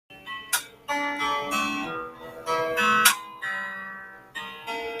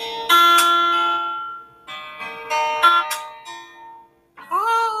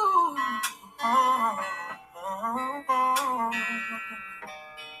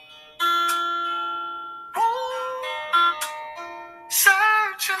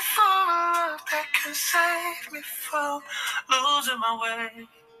Searching for a love that can save me from losing my way.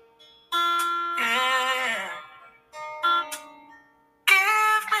 Yeah.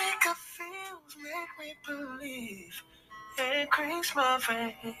 Give me good feels, make me believe, increase my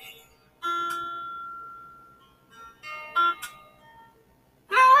faith.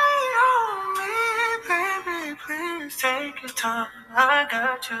 Lay on me, baby, please take your time. I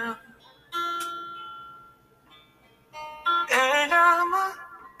got you. And I'ma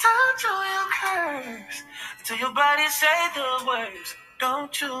touch all your curves until your body say the words.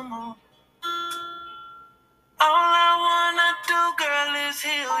 Don't you move. All I wanna do, girl, is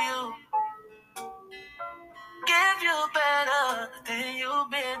heal you. Give you better than you've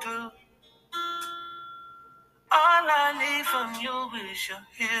been through. All I need from you is your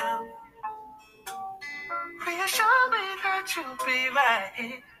help. Reassure me that you'll be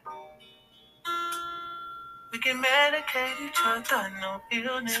right. We can medicate each other, no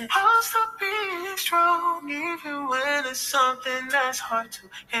illness. Supposed to be strong, even when it's something that's hard to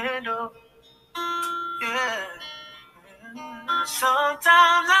handle. Yeah.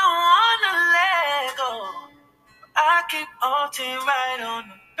 Sometimes I wanna let go. I keep halting right on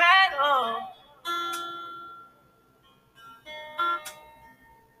the pedal.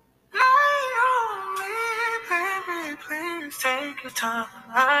 Lay on me, baby, please take your time.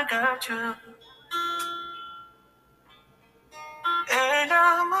 I got you. And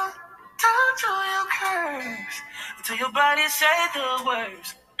I'ma touch all your curves until your body say the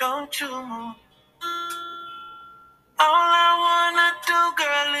words. Don't you move. All I wanna do,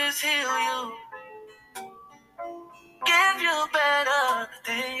 girl, is heal you. Give you better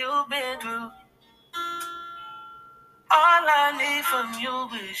than you've been through. All I need from you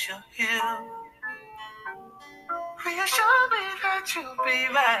is your help. Reassure me that you'll be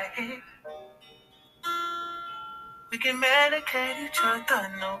right. We can medicate each other,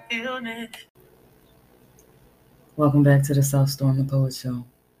 no illness. Welcome back to the South Storm the Poet Show.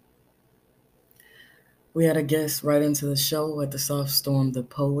 We had a guest write into the show at the South Storm the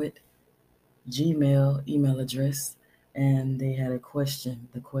Poet Gmail email address, and they had a question.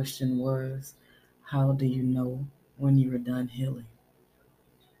 The question was, how do you know when you are done healing?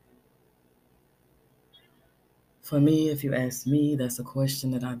 For me, if you ask me, that's a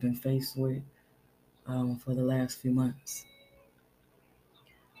question that I've been faced with for the last few months.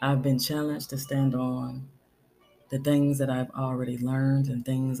 I've been challenged to stand on the things that I've already learned and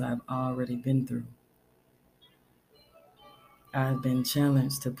things I've already been through. I've been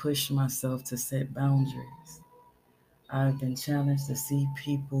challenged to push myself to set boundaries. I've been challenged to see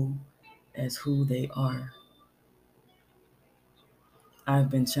people as who they are. I've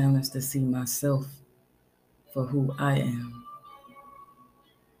been challenged to see myself for who I am.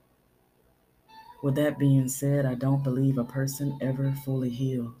 With that being said, I don't believe a person ever fully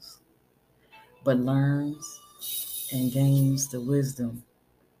heals, but learns and gains the wisdom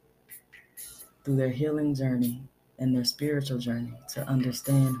through their healing journey and their spiritual journey to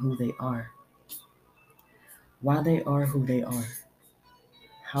understand who they are, why they are who they are,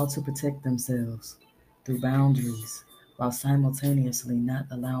 how to protect themselves through boundaries while simultaneously not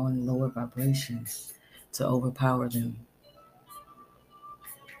allowing lower vibrations to overpower them.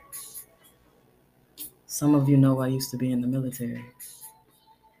 Some of you know I used to be in the military,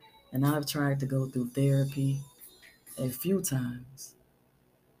 and I've tried to go through therapy a few times,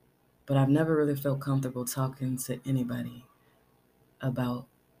 but I've never really felt comfortable talking to anybody about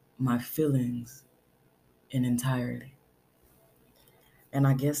my feelings in entirety. And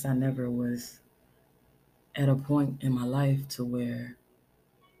I guess I never was at a point in my life to where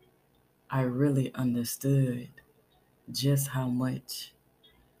I really understood just how much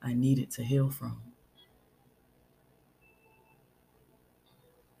I needed to heal from.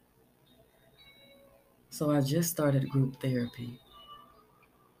 So I just started group therapy,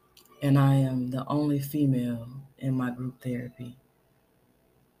 and I am the only female in my group therapy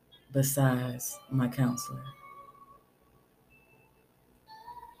besides my counselor.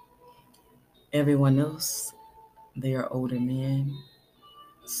 Everyone else, they are older men,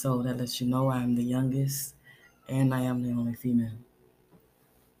 so that lets you know I'm the youngest and I am the only female.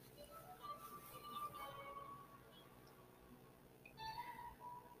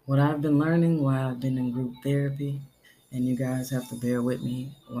 What I've been learning while I've been in group therapy, and you guys have to bear with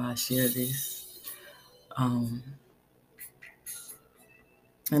me while I share this,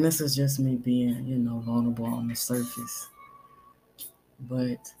 And this is just me being, vulnerable on the surface.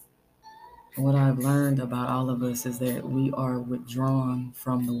 But what I've learned about all of us is that we are withdrawn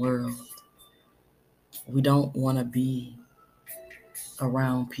from the world. We don't want to be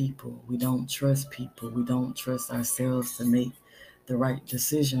around people. We don't trust people. We don't trust ourselves to make the right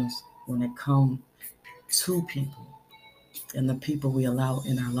decisions when it comes to people and the people we allow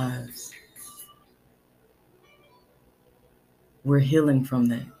in our lives. We're healing from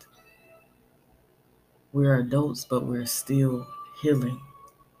that. We're adults, but we're still healing.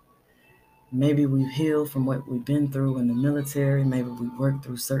 Maybe we've healed from what we've been through in the military. Maybe we've worked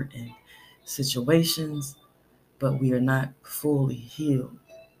through certain situations, but we are not fully healed.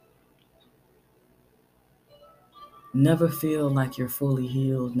 Never feel like you're fully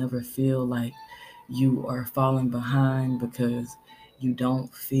healed. Never feel like you are falling behind because you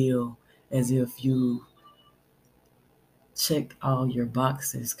don't feel as if you checked all your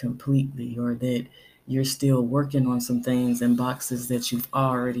boxes completely, or that you're still working on some things and boxes that you've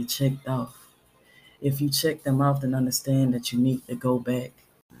already checked off. If you check them off, then understand that you need to go back.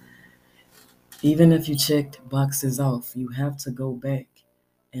 Even if you checked boxes off, you have to go back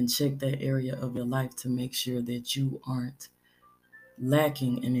and check that area of your life to make sure that you aren't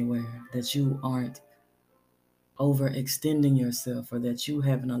lacking anywhere, that you aren't overextending yourself, or that you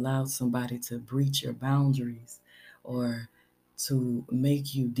haven't allowed somebody to breach your boundaries or to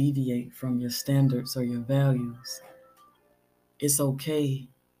make you deviate from your standards or your values. It's okay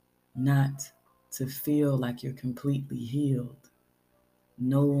not to feel like you're completely healed.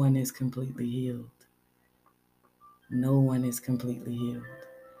 No one is completely healed. No one is completely healed.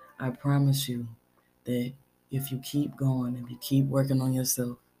 I promise you that if you keep going, if you keep working on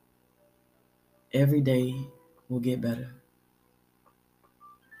yourself, every day will get better.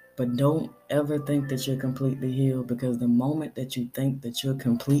 But don't ever think that you're completely healed, because the moment that you think that you're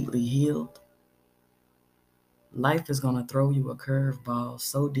completely healed, life is going to throw you a curveball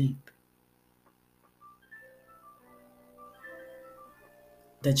so deep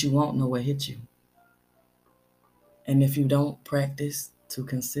that you won't know what hit you. And if you don't practice to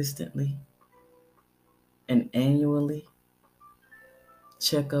consistently and annually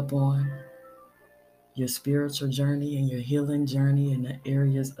check up on your spiritual journey and your healing journey in the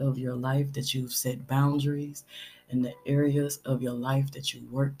areas of your life that you've set boundaries, and the areas of your life that you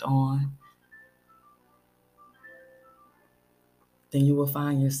worked on, then you will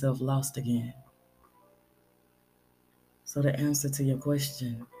find yourself lost again. So the answer to your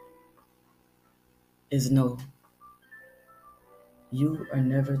question is no. You are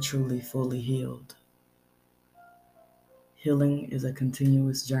never truly fully healed. Healing is a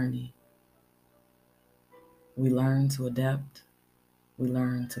continuous journey. We learn to adapt. We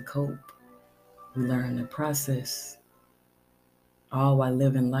learn to cope. We learn to process, all while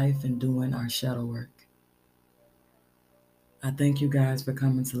living life and doing our shadow work. I thank you guys for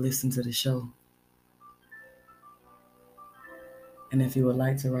coming to listen to the show. And if you would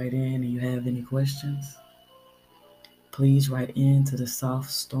like to write in and you have any questions, please write in to the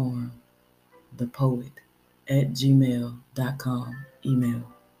Soft Storm, the poet, at gmail.com email.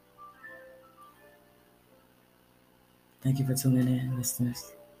 Thank you for tuning in,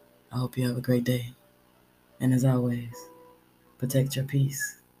 listeners. I hope you have a great day. And as always, protect your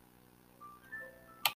peace.